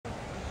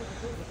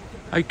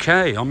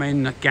Okay, I'm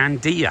in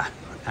Gandia,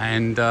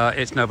 and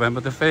it's November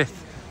the 5th.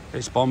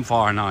 It's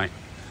bonfire night,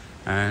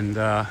 and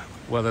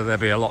whether there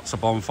be lots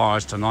of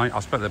bonfires tonight, I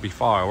expect there'll be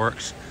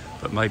fireworks,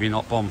 but maybe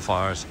not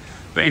bonfires.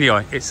 But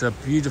anyway, it's a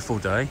beautiful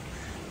day.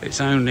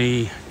 It's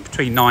only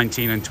between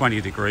 19 and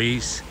 20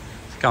 degrees.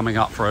 It's coming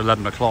up for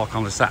 11 o'clock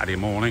on a Saturday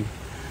morning,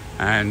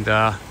 and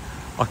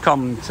I've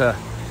come to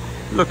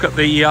look at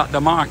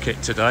the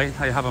market today.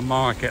 They have a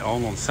market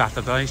on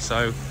Saturday,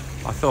 so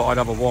I thought I'd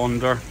have a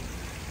wander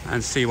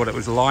and see what it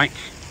was like.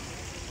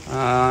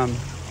 I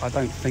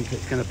don't think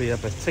it's going to be a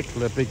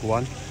particular big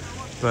one,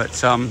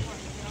 but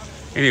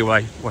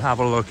anyway, we'll have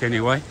a look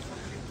anyway,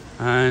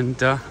 and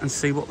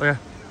see what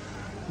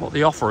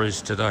the offer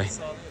is today.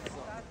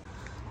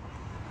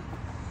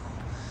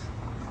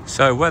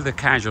 So where the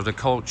Casa de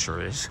Culture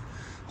is,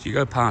 so you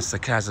go past the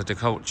Casa de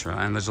Culture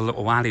and there's a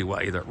little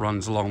alleyway that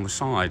runs along the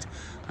side,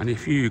 and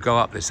if you go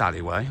up this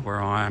alleyway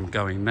where I am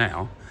going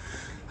now,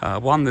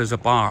 there's a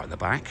bar at the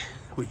back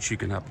which you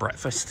can have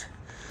breakfast.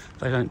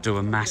 They don't do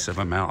a massive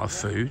amount of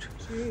food,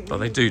 but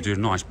they do a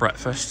nice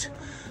breakfast.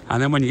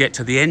 And then when you get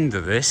to the end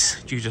of this,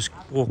 you just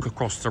walk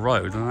across the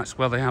road, and that's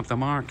where they have the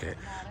market.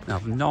 Now,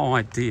 I've no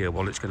idea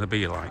what it's going to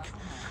be like.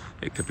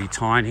 It could be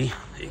tiny,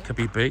 it could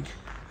be big,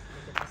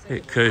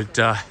 it could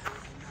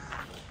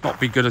not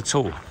be good at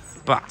all,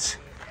 but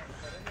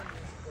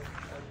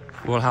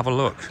we'll have a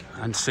look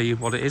and see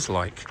what it is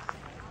like.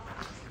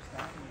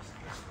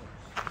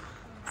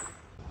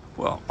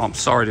 Well, I'm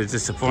sorry to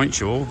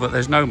disappoint you all, but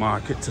there's no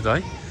market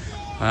today.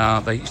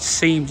 They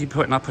seem to be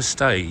putting up a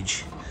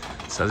stage,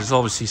 so there's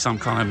obviously some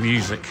kind of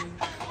music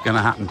going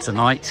to happen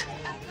tonight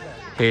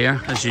here.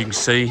 As you can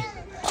see,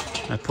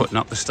 they're putting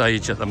up the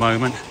stage at the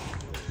moment,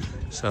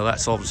 so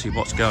that's obviously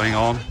what's going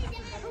on,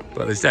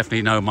 but there's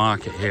definitely no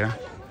market here,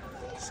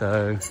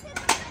 so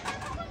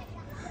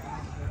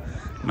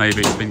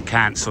maybe it's been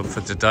cancelled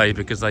for today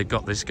because they've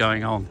got this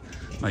going on.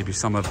 Maybe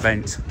some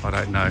event, I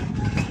don't know.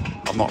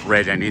 I've not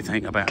read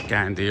anything about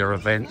Gandia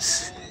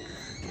events,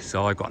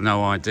 so I've got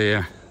no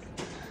idea.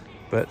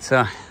 But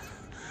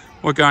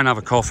we're going to have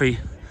a coffee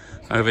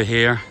over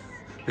here.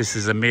 This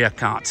is a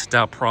Mercat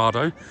del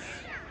Prado,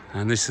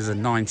 and this is a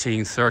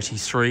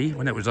 1933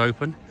 when it was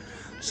open.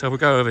 So we'll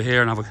go over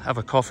here and have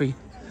a coffee,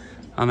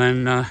 and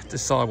then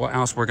decide what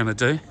else we're going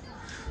to do.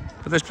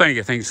 But there's plenty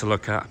of things to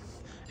look at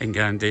in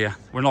Gandia.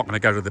 We're not going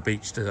to go to the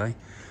beach today,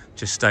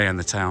 just stay in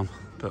the town,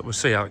 but we'll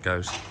see how it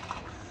goes.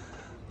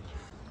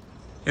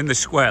 In the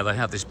square, they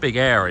have this big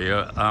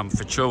area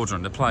for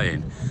children to play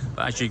in.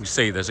 But as you can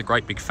see, there's a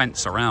great big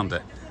fence around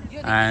it.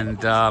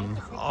 And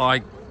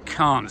I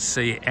can't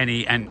see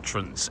any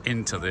entrance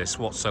into this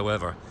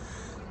whatsoever.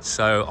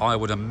 So I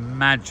would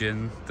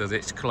imagine that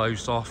it's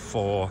closed off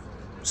for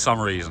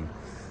some reason.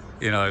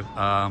 You know,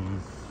 I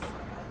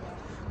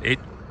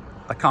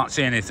can't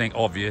see anything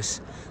obvious.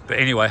 But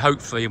anyway,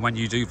 hopefully when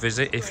you do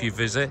visit, if you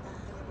visit,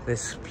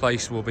 this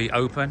place will be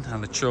open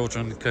and the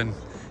children can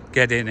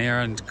get in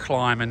here and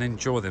climb and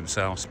enjoy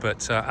themselves.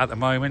 But at the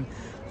moment,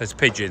 there's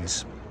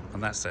pigeons,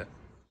 and that's it.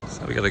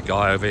 So we got a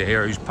guy over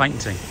here who's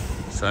painting.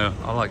 So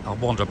I'll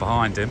wander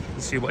behind him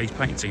and see what he's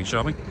painting,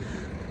 shall we?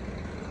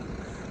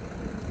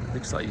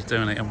 Looks like he's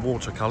doing it in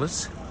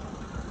watercolours.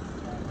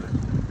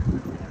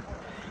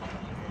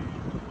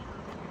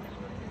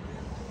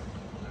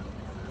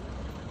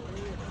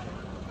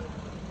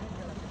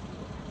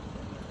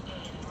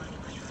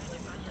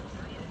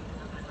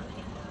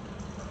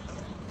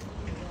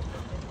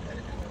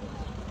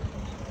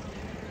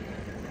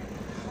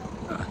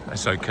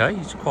 That's okay,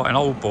 he's quite an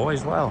old boy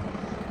as well.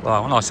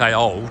 Well, when I say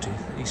old,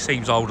 he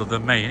seems older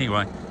than me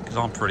anyway, because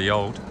I'm pretty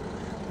old.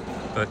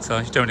 But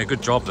he's doing a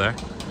good job there.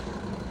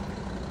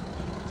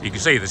 You can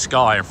see the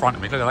sky in front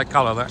of me. Look at that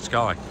colour of that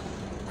sky.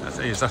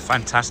 It's a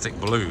fantastic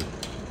blue.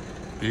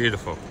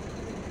 Beautiful.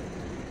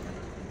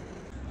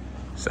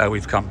 So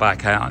we've come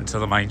back out into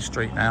the main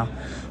street now.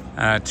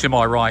 To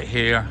my right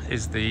here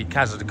is the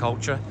Casa de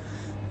Culture.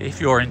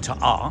 If you're into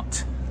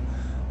art,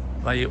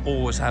 they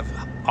always have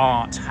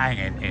art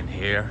hanging in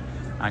here,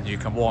 and you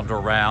can wander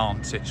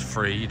around. It's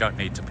free, you don't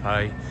need to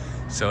pay.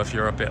 So if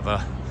you're a bit of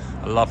a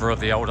lover of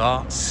the old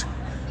arts,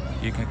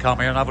 you can come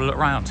here and have a look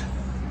around.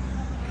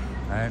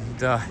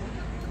 And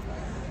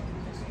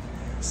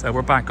so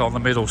we're back on the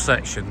middle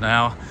section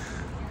now.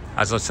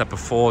 As I said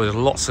before, there's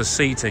lots of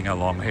seating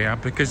along here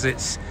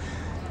because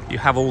you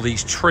have all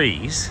these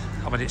trees.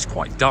 I mean, it's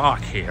quite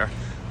dark here.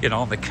 You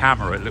know, on the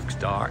camera it looks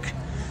dark,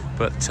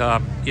 but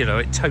you know,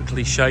 it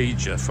totally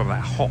shades you from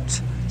that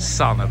hot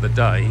sun of the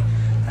day.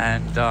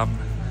 And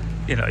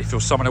you know, if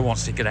you're someone who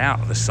wants to get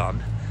out of the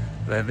sun,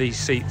 then these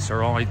seats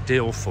are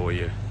ideal for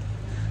you.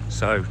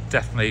 So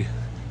definitely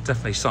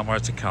somewhere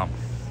to come.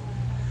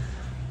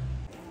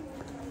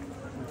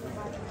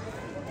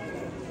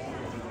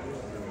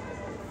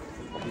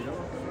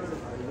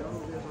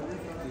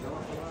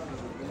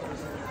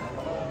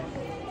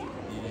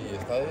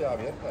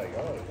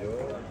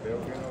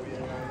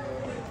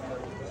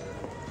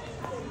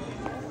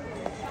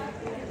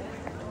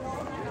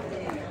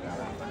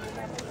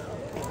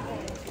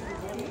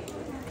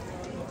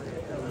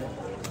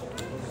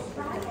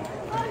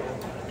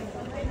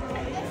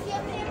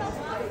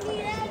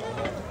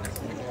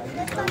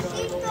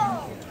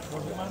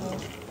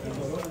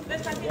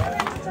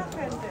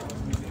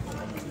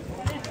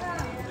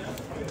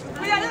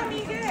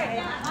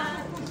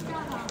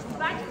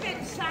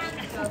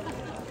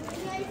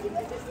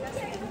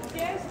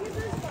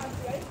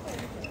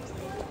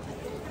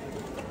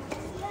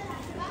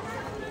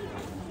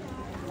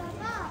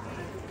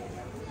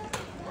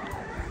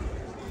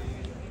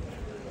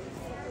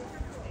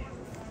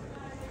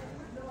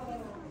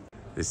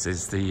 This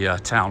is the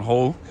town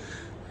hall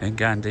in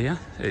Gandia.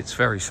 It's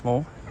very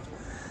small.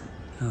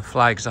 The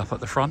flag's up at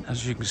the front,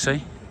 as you can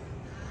see,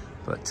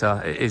 but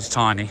it is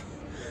tiny.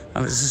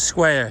 And there's a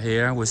square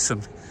here with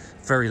some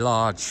very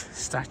large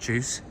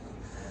statues,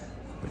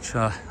 which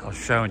I've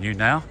shown you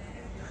now.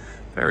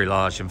 Very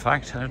large, in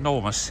fact,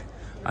 enormous.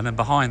 And then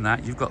behind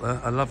that, you've got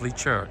a lovely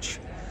church,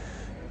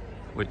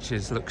 which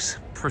looks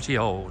pretty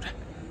old.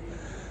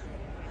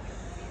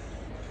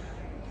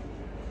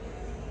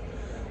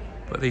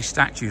 But these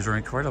statues are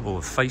incredible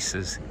with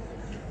faces.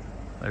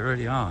 They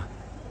really are.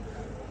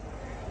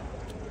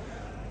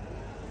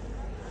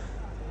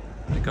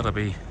 They've got to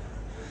be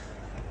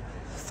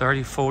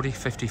 30, 40,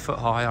 50 foot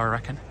high, I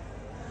reckon.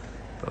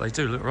 But they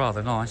do look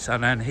rather nice.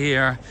 And then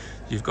here,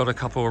 you've got a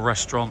couple of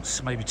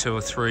restaurants, maybe 2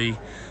 or 3.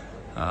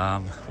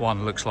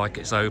 One looks like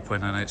it's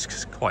open and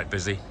it's quite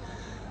busy.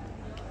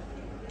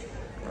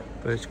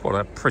 But it's quite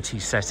a pretty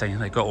setting.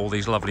 They've got all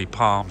these lovely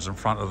palms in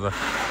front of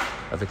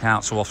the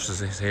council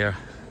offices here,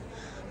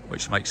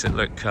 which makes it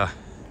look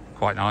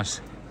quite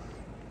nice.